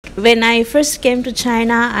when I first came to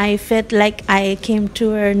China, I felt like I came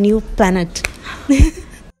to a new planet.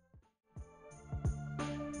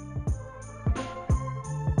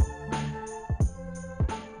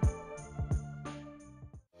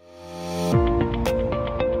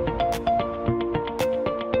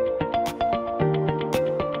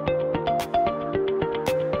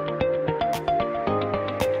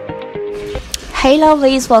 Hey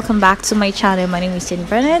lovelies, welcome back to my channel. My name is Jane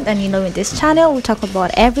Bernard, and in this channel we talk about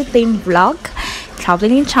everything vlog,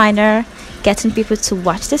 traveling in China, getting people to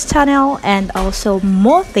watch this channel, and also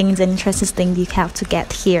more things and interesting things you have to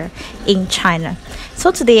get here in China.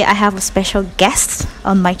 So today I have a special guest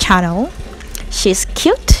on my channel. She's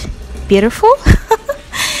cute, beautiful.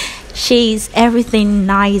 She's everything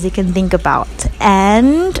nice you can think about.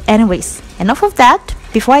 And anyways, enough of that.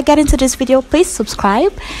 Before I get into this video, please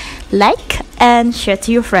subscribe, like, and share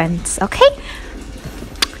to your friends. Okay,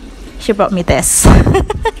 she brought me this.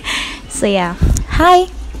 So yeah, hi.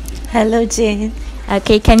 Hello, Jane.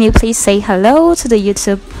 Okay, can you please say hello to the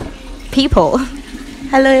YouTube people?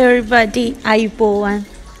 Hello, everybody. Ayubowan.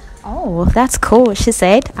 Oh, that's cool. She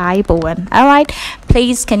said Ayubowan. All right,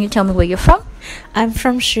 please, can you tell me where you're from? I'm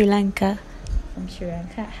from Sri Lanka. From Sri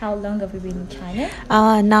Lanka. How long have you been in China?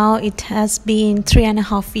 Now it has been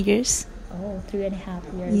 3.5 years. Oh,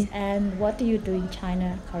 3.5 years. Yeah. And what do you do in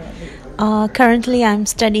China currently? Currently, I'm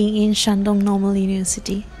studying in Shandong Normal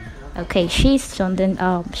University. Okay, she's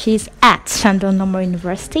at Shandong Normal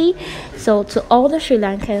University. So to all the Sri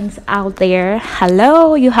Lankans out there,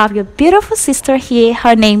 hello, you have your beautiful sister here.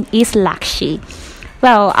 Her name is Lakshi.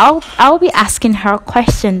 Well, I'll be asking her a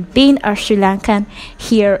question, being a Sri Lankan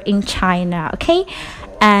here in China, okay?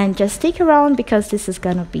 And just stick around because this is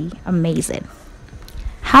gonna be amazing.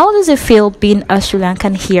 How does it feel being a Sri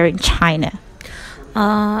Lankan here in China?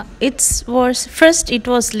 It was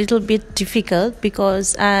a little bit difficult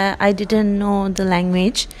because I didn't know the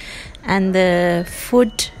language, and the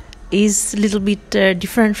food is a little bit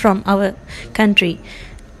different from our country.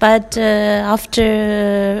 But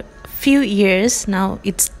after few years, now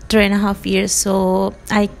it's 3.5 years, so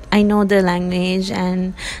I know the language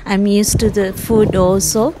and I'm used to the food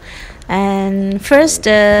also. And first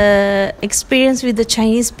experience with the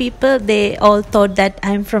Chinese people, they all thought that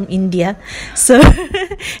I'm from India. So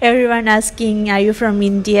everyone asking, are you from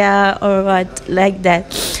India or what, like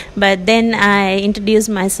that. But then I introduced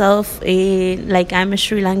myself like I'm a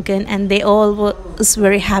Sri Lankan, and they all was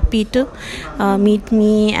very happy to meet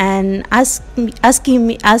me and ask me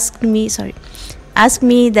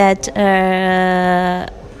that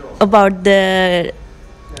about the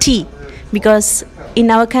tea, because in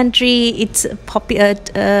our country it's popular.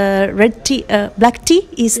 Red tea, black tea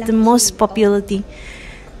is the most popular tea.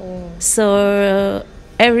 Oh. So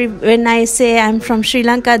when I say I'm from Sri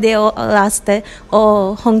Lanka, they all ask that,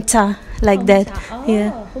 oh, Hong Cha, like Hong that. Cha. Oh,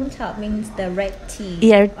 Yeah, Hong Cha means the red tea.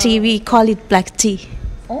 yeah, tea. We call it black tea.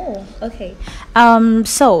 Oh, okay.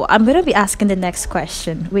 So I'm gonna be asking the next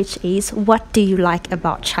question, which is, what do you like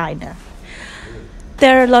about China?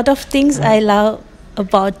 There are a lot of things I love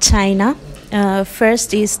about China.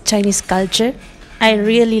 First is Chinese culture. I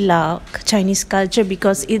really love Chinese culture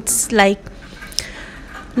because it's like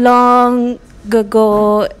long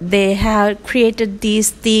ago they have created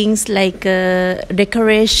these things like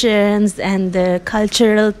decorations and the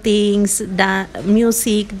cultural things,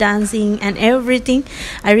 music, dancing, and everything.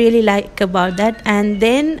 I really like about that. And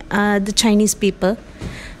then the Chinese people,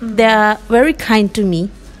 they are very kind to me.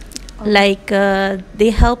 Like they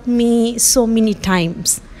help me so many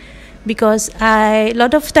times, because a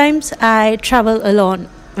lot of times I travel alone.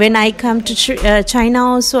 When I come to China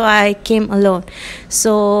also, I came alone.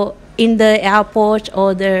 So in the airport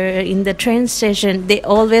or in the train station, they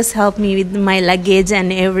always help me with my luggage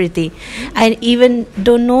and everything. I even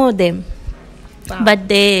don't know them. Wow. But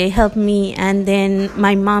they help me. And then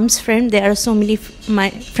my mom's friend, there are so many my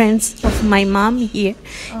friends of my mom here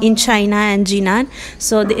in China and Jinan,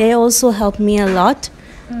 so they also help me a lot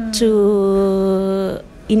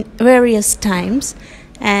in various times.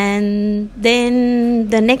 And then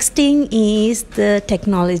the next thing is the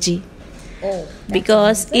technology. Oh,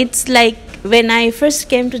 because amazing. It's like when I first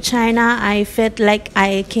came to China, I felt like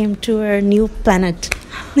I came to a new planet.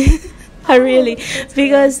 Really,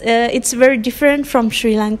 because it's very different from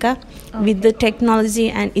Sri Lanka with the technology,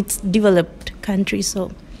 and it's developed country,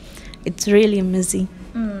 so it's really amazing.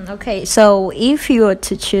 Okay, so if you were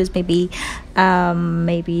to choose maybe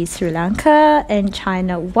Sri Lanka and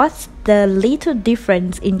China, what's the little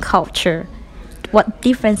difference in culture? What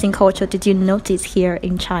difference in culture did you notice here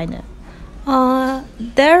in China?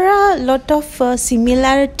 There are a lot of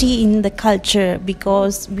similarity in the culture,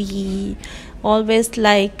 because always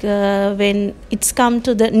like when it's come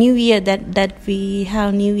to the New Year that we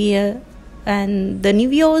have New Year. And the New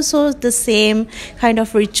Year also the same kind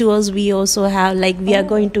of rituals we also have, like we are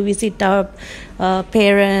going to visit our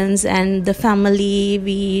parents and the family.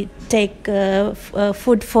 We take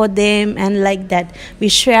food for them, and like that we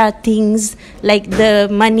share things like the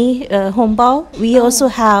money hongbao. We also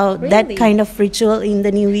have that kind of ritual in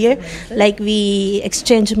the New Year, like we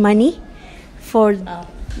exchange money for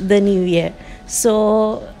the New Year.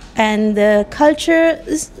 So, and the culture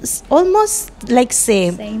is almost like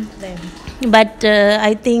same thing. But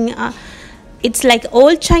I think it's like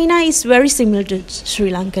old China is very similar to Sri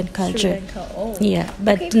Lankan culture. Yeah,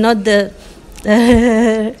 but not the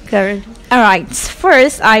current. All right.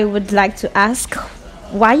 First, I would like to ask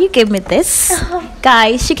why you gave me this.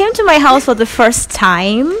 Guys, she came to my house for the first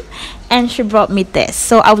time and she brought me this.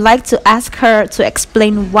 So I would like to ask her to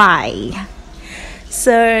explain why.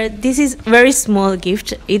 So this is very small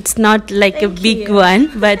gift. It's not like a big one,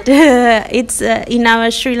 but it's in our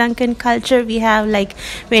Sri Lankan culture. We have like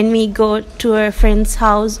when we go to a friend's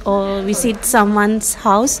house or visit someone's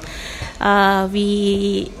house,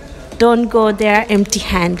 we don't go there empty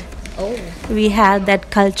hand. We have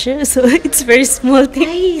that culture, so it's very small thing.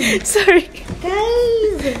 Guys, Sorry,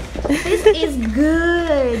 guys, this is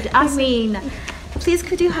good. I mean, please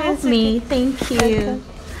could you help me? Thank you.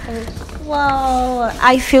 Wow,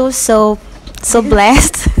 I feel so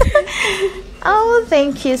blessed. Oh,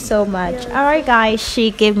 thank you so much. All right, guys,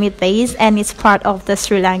 she gave me this, and it's part of the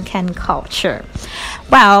Sri Lankan culture.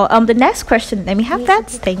 Wow. The next question. Let me have that.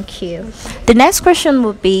 Thank you. The next question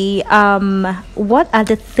would be, what are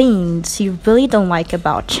the things you really don't like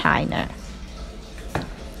about China?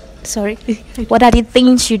 sorry. What are the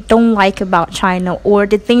things you don't like about China, or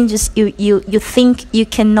the things you think you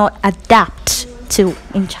cannot adapt to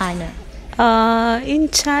in China? In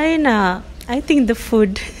China, I think the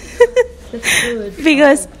food. The food.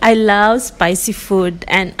 Because I love spicy food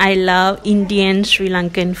and I love Indian Sri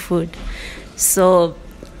Lankan food. So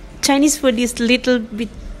Chinese food is little bit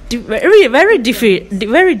very different.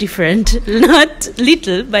 Not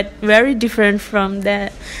little, but very different from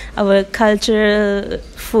our cultural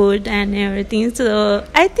food and everything. So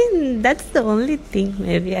I think that's the only thing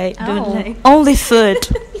maybe I don't like. Only food.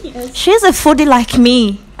 Yes. She's a foodie like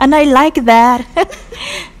me, and I like that.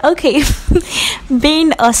 Okay,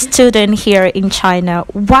 being a student here in China,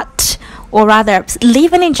 or rather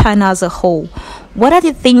living in China as a whole, what are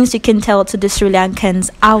the things you can tell to the Sri Lankans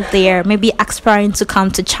out there, maybe aspiring to come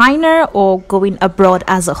to China or going abroad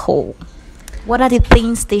as a whole? What are the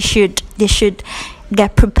things they should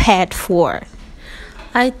get prepared for?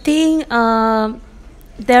 I think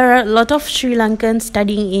there are a lot of Sri Lankans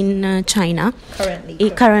studying in China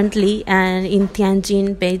currently, and in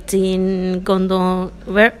Tianjin, Beijing, Gondong,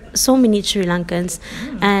 where so many Sri Lankans,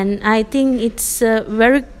 and I think it's a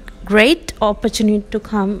very great opportunity to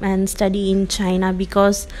come and study in China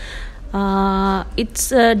because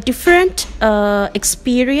it's a different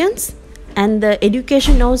experience, and the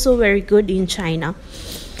education also very good in China.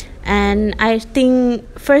 And I think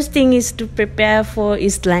first thing is to prepare for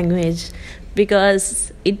is language,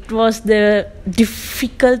 because it was the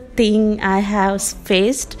difficult thing I have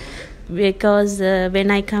faced, because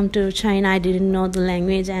when I come to China I didn't know the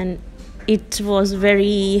language, and it was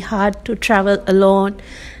very hard to travel alone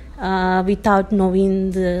without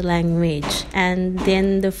knowing the language. And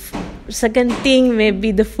then the second thing may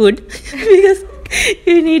be the food because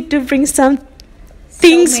you need to bring some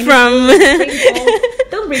things from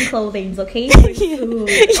don't bring clothing, okay? Bring food.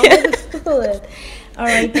 Yeah. Food. All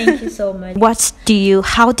right, thank you so much.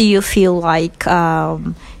 How do you feel like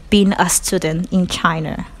being a student in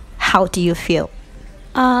China? How do you feel?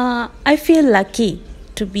 I feel lucky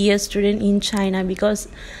to be a student in China because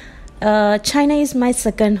China is my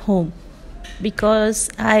second home. Because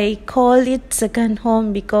I call it second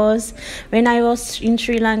home because when I was in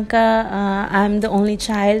Sri Lanka, I'm the only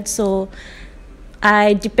child, so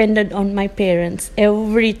I depended on my parents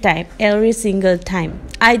every single time.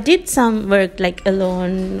 I did some work like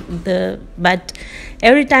alone, but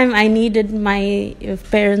every time I needed my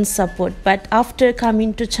parents' support. But after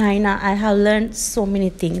coming to China, I have learned so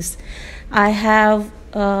many things. I have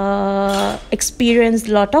experienced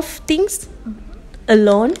a lot of things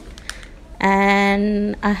alone,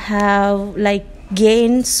 and I have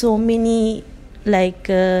gained so many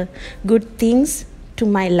good things to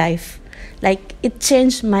my life. It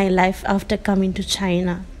changed my life after coming to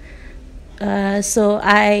China. So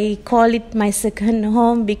I call it my second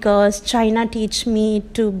home because China teach me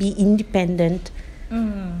to be independent.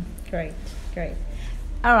 Great.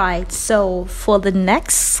 All right, so for the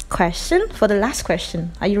last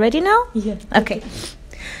question, are you ready now? Yeah. Okay.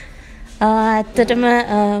 ඇත්තටම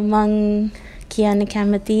මං කියන්න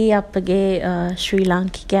කැමති අපගේ ශ්‍රී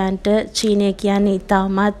ලාංකිකයන්ට චීනය කියන්නේ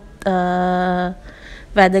ඉතාමත්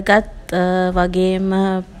වැදගත් වගේම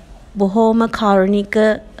බොහෝම කාරුණික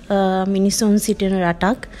මිනිසුන් සිටින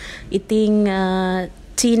රටක්. ඉතින්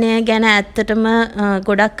චීනය ගැන ඇත්තටම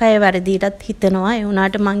ගොඩක් අය වැරදිටත් හිතනවා. ඒ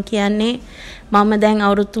වුණාට මං කියන්නේ මම දැන්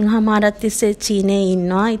අවුරුදු 3මාරක් තිස්සේ චීනයේ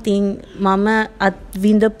ඉන්නවා. ඉතින් මම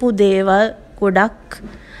විඳපු දේවල් ගොඩක්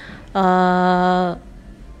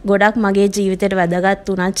මගේ ජීවිතයට වැදගත්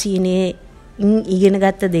වුණා. චීනයේ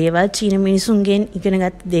ඉගෙනගත්ත දේවල්, චීන මිනිසුන්ගෙන්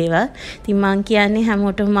ඉගෙනගත්ත දේවල්. ඉතින් මං කියන්නේ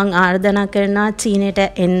හැමෝටම මං ආරාධනා කරනවා චීනයට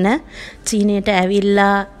එන්න. චීනයට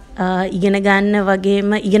ඇවිල්ලා ඉගෙන ගන්න වගේම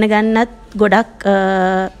ඉගෙන ගන්නත් ගොඩක්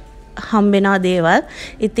හම්බෙනවා දේවල්.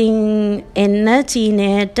 ඉතින් එන්න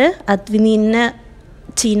චීනයට අත්විඳින්න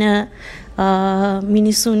චීන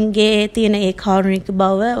මිනිසුන්ගේ තියෙන ඒ කාරුණික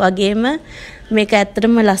බව වගේම මේක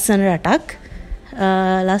ඇත්තටම ලස්සන රටක්.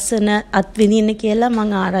 ලස්සන අත්විඳින්න කියලා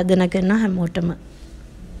මම ආරාධනා කරනවා හැමෝටම.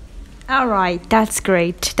 All right, that's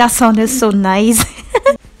great. That sounded so nice.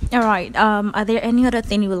 All right, are there any other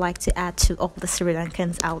thing you would like to add to all the Sri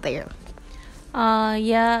Lankans out there?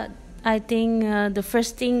 Yeah, I think the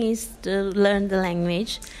first thing is to learn the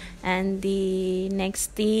language, and the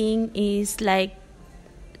next thing is like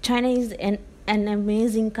China is an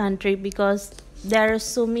amazing country because there are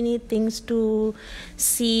so many things to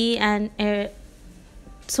see and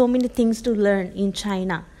so many things to learn in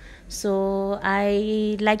China. So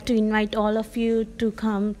I like to invite all of you to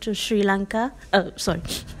come to Sri Lanka. Sorry.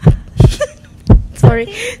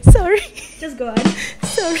 sorry. Just go on.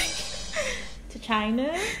 Sorry. To China.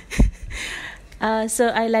 So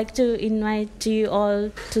I like to invite you all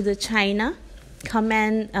to the China. Come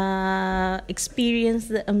and experience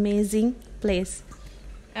the amazing place.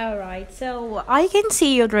 All right, so I can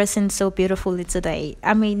see you dressing so beautifully today.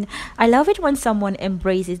 I mean, I love it when someone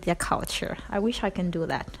embraces their culture. I wish I can do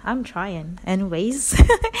that. I'm trying. Anyways,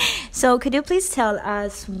 so could you please tell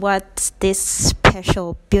us what this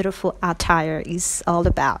special, beautiful attire is all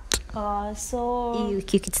about? You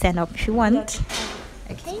could stand up if you want.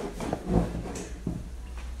 Okay.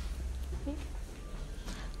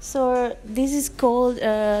 So this is called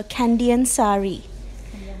Kandy sari.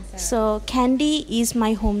 So Kandy is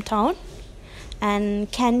my hometown,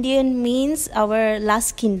 and Kandyan means our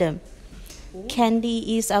last kingdom. Ooh.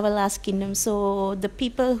 Kandy is our last kingdom. So the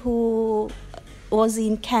people who was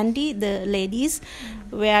in Kandy, the ladies,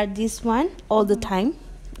 wear this one all the time,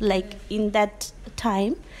 like in that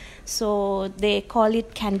time. So they call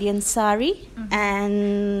it Kandyan sari,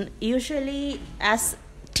 and usually as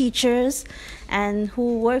teachers and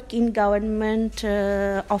who work in government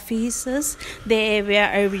offices, they wear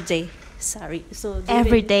every day sari. So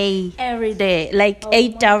every day, like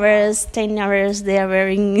 8 hours, 10 hours, they are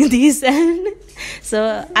wearing this. And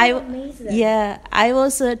so I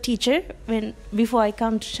was a teacher before I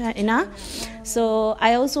come to China. So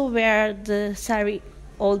I also wear the sari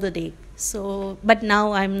all the day. So, but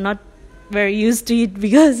now I'm not very used to it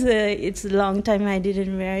because it's a long time I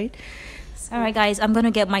didn't wear it. All right, guys, I'm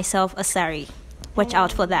gonna get myself a sari. Watch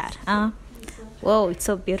out for that. Whoa, it's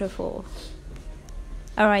so beautiful.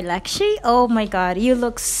 All right, Lakshi. Oh my God, you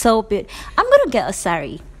look so beautiful. I'm gonna get a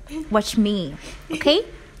sari. Watch me, okay?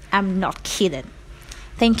 I'm not kidding.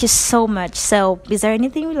 Thank you so much. So, is there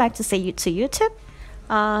anything you'd like to say to YouTube?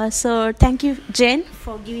 So thank you, Jen,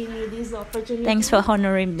 for giving me this opportunity. Thanks for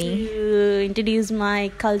honoring me. To introduce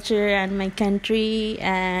my culture and my country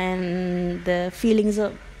and the feelings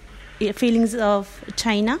of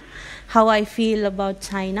China, how I feel about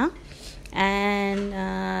China,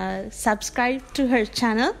 and subscribe to her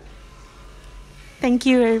channel. Thank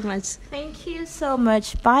you very much. Thank you so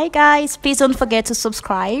much. Bye, guys. Please don't forget to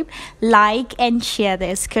subscribe, like, and share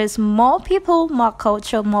this, because more people, more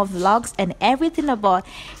culture, more vlogs, and everything about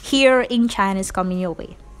here in China is coming your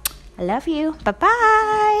way. I love you.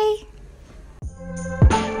 Bye-bye.